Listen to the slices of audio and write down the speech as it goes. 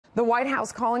The White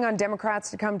House calling on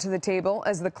Democrats to come to the table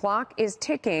as the clock is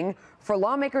ticking for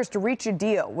lawmakers to reach a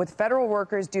deal with federal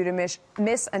workers due to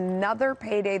miss another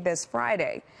payday this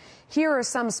Friday. Here are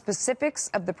some specifics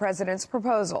of the president's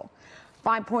proposal.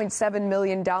 $5.7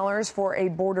 million for a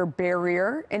border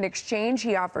barrier. In exchange,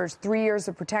 he offers 3 years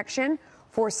of protection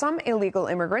for some illegal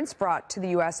immigrants brought to the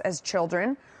U.S. as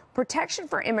children, protection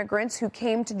for immigrants who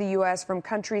came to the U.S. from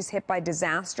countries hit by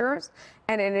disasters,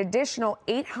 and an additional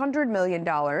 $800 million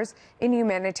in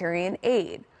humanitarian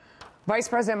aid. Vice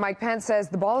President Mike Pence says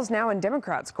the ball is now in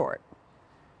Democrats' court.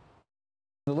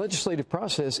 The legislative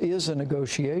process is a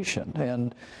negotiation,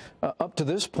 and up to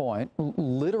this point,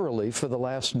 literally for the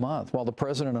last month, while the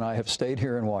president and I have stayed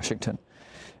here in Washington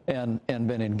and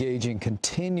been engaging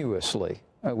continuously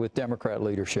with Democrat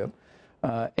leadership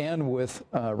and with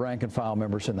rank and file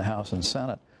members in the House and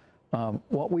Senate,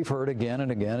 what we've heard again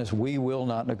and again is we will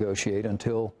not negotiate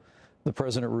until the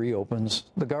president reopens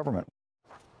the government.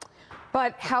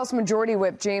 But House Majority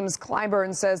Whip James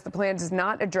Clyburn says the plan does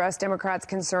not address Democrats'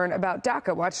 concern about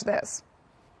DACA. Watch this.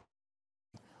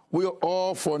 We are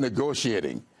all for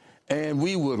negotiating, and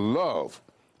we would love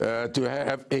to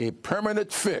have a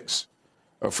permanent fix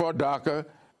for DACA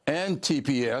and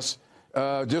TPS,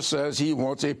 just as he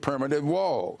wants a permanent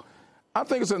wall. I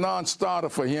think it's a non-starter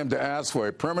for him to ask for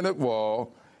a permanent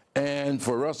wall and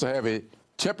for us to have a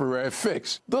temporary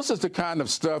fix. This is the kind of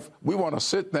stuff we want to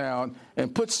sit down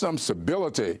and put some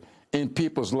stability in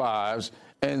people's lives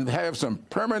and have some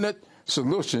permanent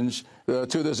solutions to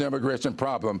this immigration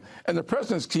problem. And the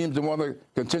president seems to want to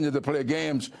continue to play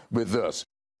games with us.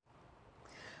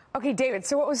 Okay, David,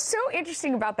 so what was so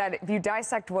interesting about that, if you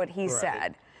dissect what he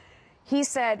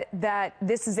said that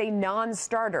this is a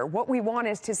non-starter. What we want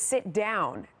is to sit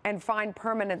down and find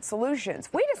permanent solutions.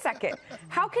 Wait a second.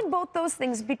 How can both those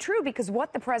things be true? Because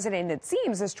what the president, it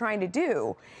seems, is trying to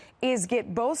do is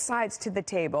get both sides to the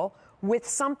table with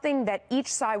something that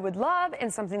each side would love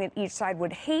and something that each side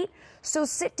would hate. So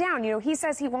sit down. You know, he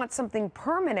says he wants something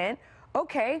permanent.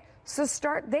 Okay, so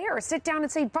start there. Sit down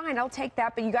and say, fine, I'll take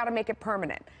that, but you got to make it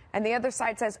permanent. And the other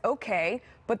side says, okay,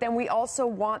 but then we also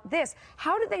want this.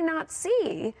 How do they not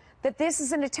see that this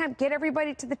is an attempt? Get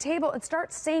everybody to the table and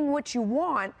start saying what you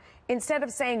want instead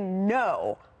of saying,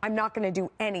 no, I'm not going to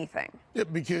do anything. Yeah,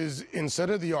 because instead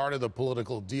of the art of the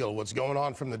political deal, what's going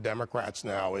on from the Democrats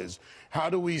now is how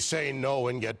do we say no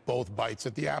and get both bites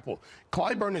at the apple?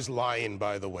 Clyburn is lying,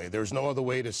 by the way. There's no other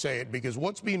way to say it, because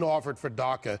what's being offered for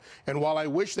DACA, and while I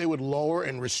wish they would lower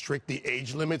and restrict the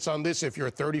age limits on this, if you're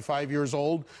 35 years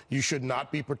old, you should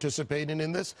not be participating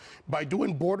in this. By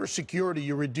doing border security,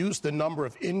 you reduce the number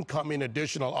of incoming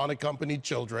additional unaccompanied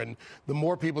children, the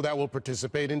more people that will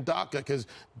participate in DACA, because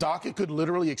DACA could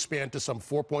literally expand to some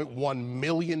 4.1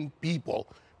 million people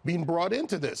being brought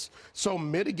into this. So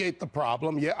mitigate the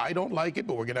problem. Yeah, I don't like it,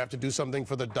 but we're going to have to do something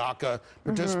for the DACA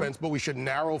participants, but we should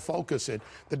narrow focus it.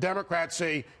 The Democrats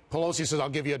say, Pelosi says, I'll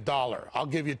give you $1. I'll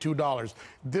give you $2.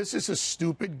 This is a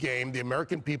stupid game. The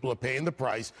American people are paying the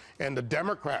price. And the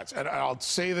Democrats, and I'll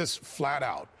say this flat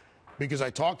out, because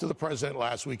I talked to the president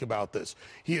last week about this.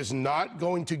 He is not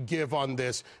going to give on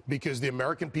this because the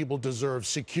American people deserve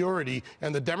security,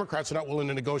 and the Democrats are not willing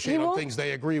to negotiate on things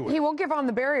they agree with. He won't give on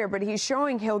the barrier, but he's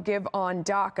showing he'll give on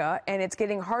DACA, and it's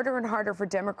getting harder and harder for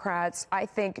Democrats, I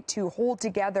think, to hold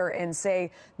together and say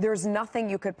there's nothing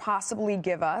you could possibly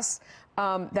give us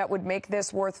that would make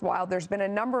this worthwhile. There's been a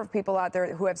number of people out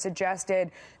there who have suggested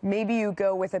maybe you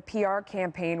go with a PR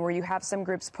campaign where you have some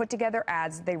groups put together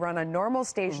ads. They run on normal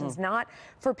stations, not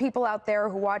for people out there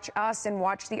who watch us and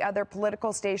watch the other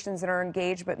political stations that are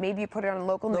engaged, but maybe you put it on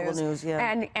local news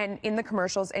and in the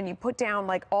commercials, and you put down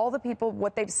like all the people,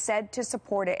 what they've said to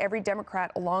support it, every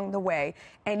Democrat along the way,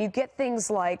 and you get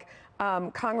things like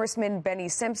Congressman Benny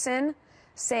Simpson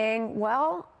saying,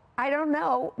 well, I don't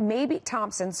know, maybe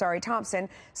Thompson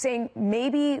saying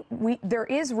maybe there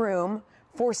is room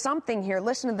for something here.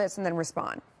 Listen to this and then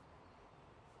respond.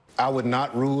 I would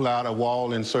not rule out a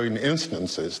wall in certain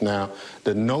instances. Now,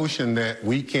 the notion that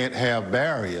we can't have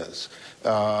barriers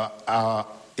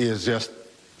is just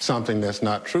something that's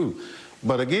not true.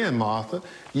 But again, Martha,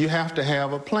 you have to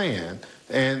have a plan.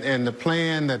 And the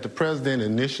plan that the president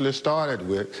initially started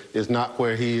with is not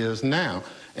where he is now.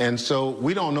 And so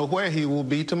we don't know where he will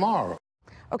be tomorrow.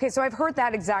 Okay, so I've heard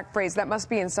that exact phrase. That must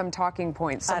be in some talking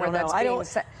points somewhere. I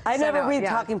don't know. I never read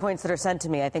talking points that are sent to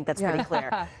me. I think that's pretty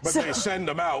clear. But they send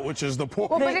them out, which is the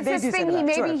point. Well, but it's this thing, he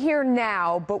may be here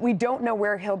now, but we don't know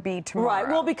where he'll be tomorrow. Right.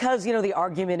 Well, because, you know, the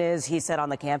argument is he said on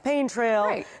the campaign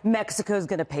trail, Mexico's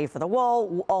going to pay for the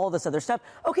wall, all this other stuff.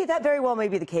 Okay, that very well may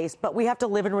be the case, but we have to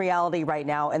live in reality right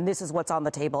now, and this is what's on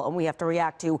the table, and we have to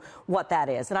react to what that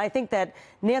is. And I think that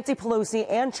Nancy Pelosi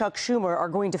and Chuck Schumer are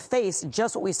going to face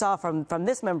just what we saw from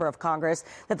this member of Congress,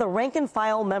 that the rank and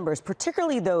file members,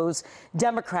 particularly those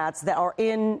Democrats that are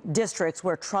in districts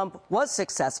where Trump was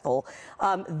successful,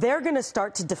 they're going to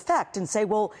start to defect and say,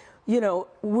 well, you know,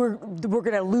 we're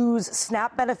going to lose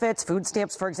SNAP benefits, food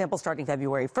stamps, for example, starting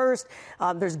February 1st.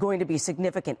 There's going to be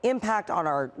significant impact on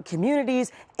our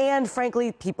communities. And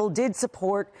frankly, people did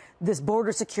support this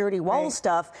border security wall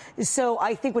stuff. So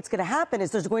I think what's going to happen is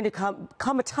there's going to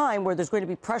come a time where there's going to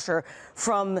be pressure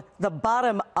from the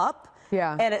bottom up.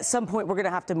 Yeah. And at some point, we're going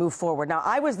to have to move forward. Now,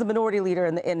 I was the minority leader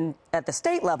at the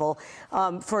state level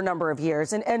for a number of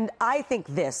years. And I think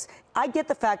I get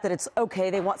the fact that it's OK.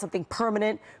 They want something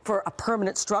permanent for a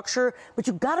permanent structure. But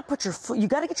you've got to you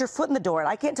got to get your foot in the door. And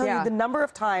I can't tell you the number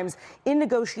of times in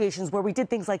negotiations where we did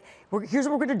things like, here's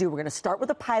what we're going to do. We're going to start with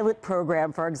a pilot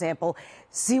program, for example,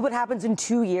 see what happens in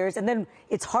 2 years. And then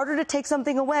it's harder to take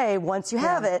something away once you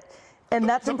have it. And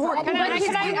that's important.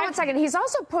 Hang on one second. He's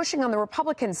also pushing on the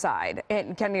Republican side.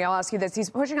 And Kenny, I'll ask you this. He's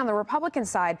pushing on the Republican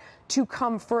side to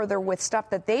come further with stuff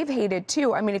that they've hated,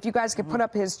 too. I mean, if you guys could put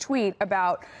up his tweet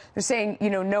about, they're saying, you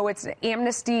know, no, it's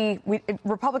amnesty.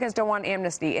 Republicans don't want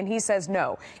amnesty. And he says,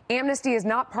 no, amnesty is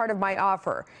not part of my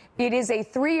offer. It is a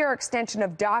 3-year extension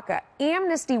of DACA.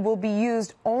 Amnesty will be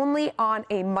used only on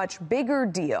a much bigger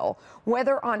deal,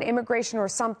 whether on immigration or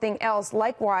something else.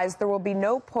 Likewise, there will be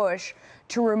no push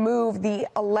to remove the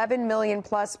 11 million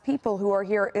plus people who are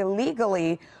here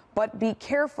illegally. But be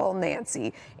careful,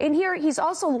 Nancy. In here, he's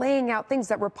also laying out things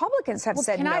that Republicans have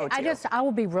said no to. I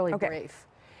will be really brief.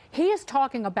 He is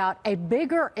talking about a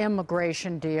bigger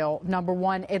immigration deal, number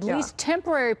one, at least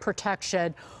temporary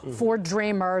protection for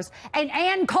dreamers. And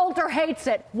Ann Coulter hates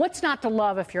it. What's not to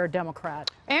love if you're a Democrat?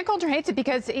 Ann Coulter hates it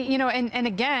because, you know, and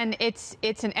again, it's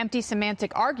an empty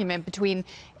semantic argument between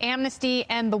amnesty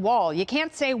and the wall. You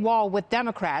can't say wall with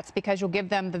Democrats because you'll give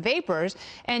them the vapors,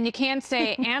 and you can't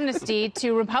say amnesty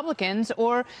to Republicans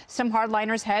or some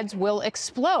hardliners' heads will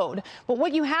explode. But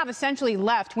what you have essentially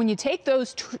left when you take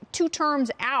those two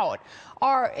terms out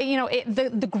are, you know,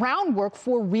 the groundwork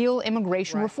for real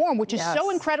immigration reform, which is so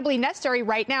incredibly necessary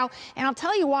right now. And I'll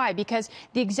tell you why, because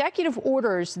the executive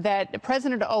orders that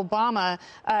President Obama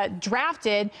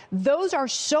drafted, those are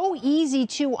so easy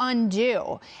to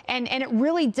undo. And it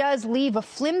really does leave a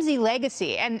flimsy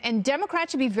legacy. And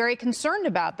Democrats should be very concerned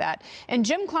about that. And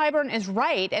Jim Clyburn is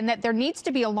right, and that there needs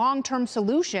to be a long-term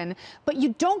solution. But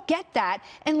you don't get that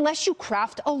unless you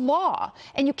craft a law.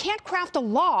 And you can't craft a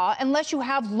law unless you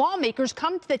have lawmakers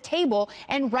come to the table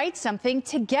and write something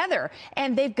together.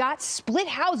 And they've got split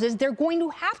houses. They're going to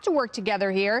have to work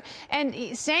together here. And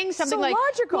saying something like,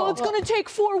 well, it's going to take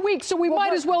 4 weeks, so we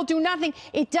might as well do nothing.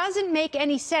 It doesn't make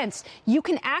any sense. You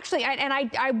can actually, and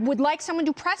I would like someone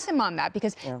to press him on that,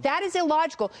 because that is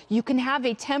illogical. You can have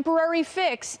a temporary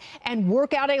fix and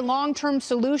work out a long-term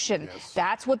solution.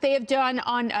 That's what they have done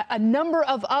on a number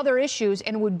of other issues.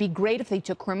 And it would be great if they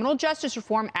took criminal justice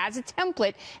reform as a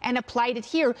template and applied it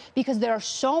here, because there are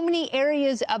so many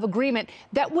areas of agreement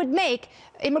that would make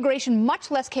immigration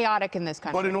much less chaotic in this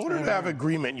country. But in order to have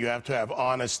agreement, you have to have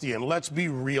honesty. And let's be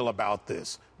real about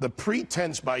this. The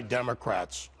pretense by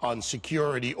Democrats on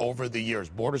security over the years,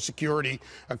 border security,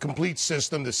 a complete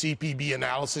system, the CPB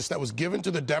analysis that was given to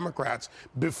the Democrats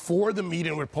before the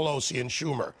meeting with Pelosi and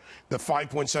Schumer, the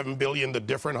 $5.7 billion, the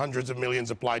different hundreds of millions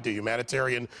applied to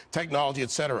humanitarian technology, et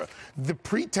cetera. The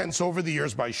pretense over the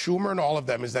years by Schumer and all of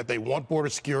them is that they want border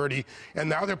security, and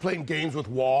now they're playing games with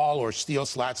wall or steel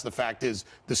slats. The fact is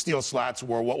the steel slats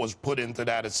were what was put into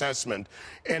that assessment,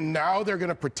 and now they're going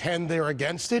to pretend they're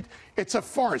against it. It's a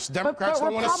farce. Democrats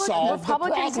don't want to solve the problem.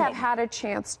 Republicans have had a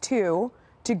chance, too,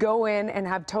 to go in and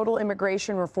have total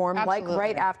immigration reform, like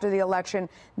right after the election.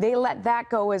 They let that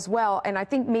go as well. And I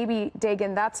think maybe,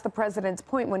 Dagan, that's the president's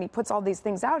point when he puts all these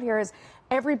things out here is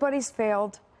everybody's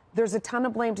failed. There's a ton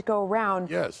of blame to go around.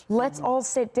 Yes. Let's all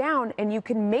sit down and you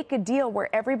can make a deal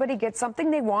where everybody gets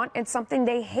something they want and something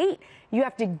they hate. You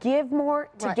have to give more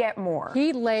to get more.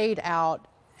 He laid out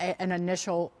an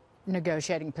initial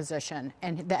negotiating position,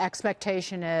 and the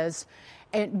expectation is,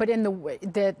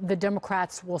 the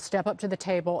Democrats will step up to the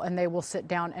table and they will sit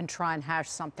down and try and hash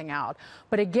something out.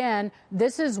 But again,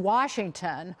 this is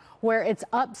Washington, where it's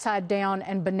upside down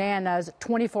and bananas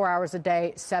 24 hours a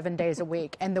day, 7 days a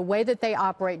week. And the way that they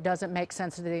operate doesn't make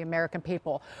sense to the American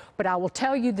people. But I will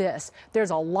tell you this,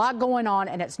 there's a lot going on,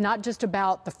 and it's not just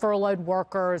about the furloughed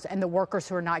workers and the workers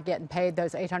who are not getting paid,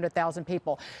 those 800,000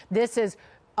 people. This is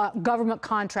government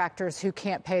contractors who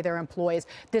can't pay their employees.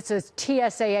 This is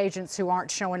TSA agents who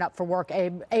aren't showing up for work.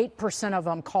 8% of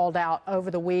them called out over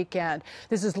the weekend.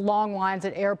 This is long lines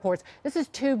at airports. This is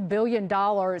 $2 billion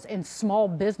in small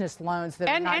business loans that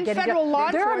are not getting federal law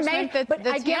enforcement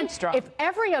that's hamstrung. If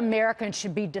every American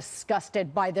should be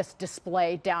disgusted by this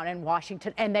display down in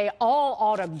Washington, and they all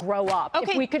ought to grow up.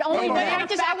 Okay, if we could only I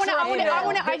just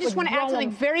want to add something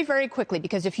very, very quickly,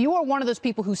 because if you are one of those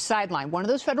people who sideline one of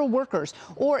those federal workers,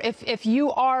 or if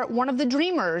you are one of the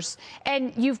dreamers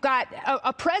and you've got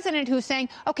a president who's saying,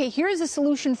 okay, here's a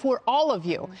solution for all of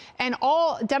you, and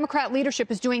all Democrat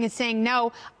leadership is doing is saying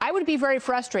no, I would be very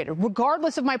frustrated.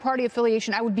 Regardless of my party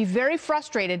affiliation, I would be very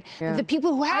frustrated that the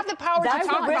people who have the power to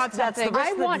talk about something.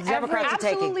 I want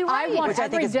absolutely right. I want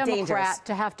every Democrat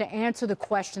to have to answer the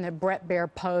question that Bret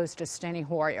Baier posed to Steny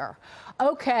Hoyer.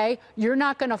 Okay, you're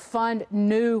not going to fund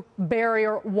new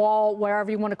barrier wall, wherever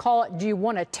you want to call it. Do you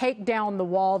want to take down the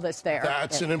wall that's there?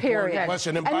 That's an important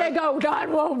question. And they go, God,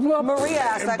 well, Maria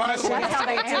asked that question. That's how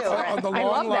they answer it. On the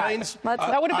long lines,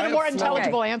 that would have been a more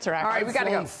intelligible answer, actually. All right, we got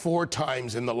to go. I've flown 4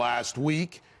 times in the last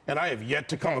week, and I have yet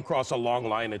to come across a long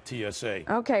line at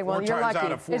TSA. Okay, well, 4 you're times lucky.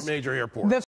 out of 4 major airports.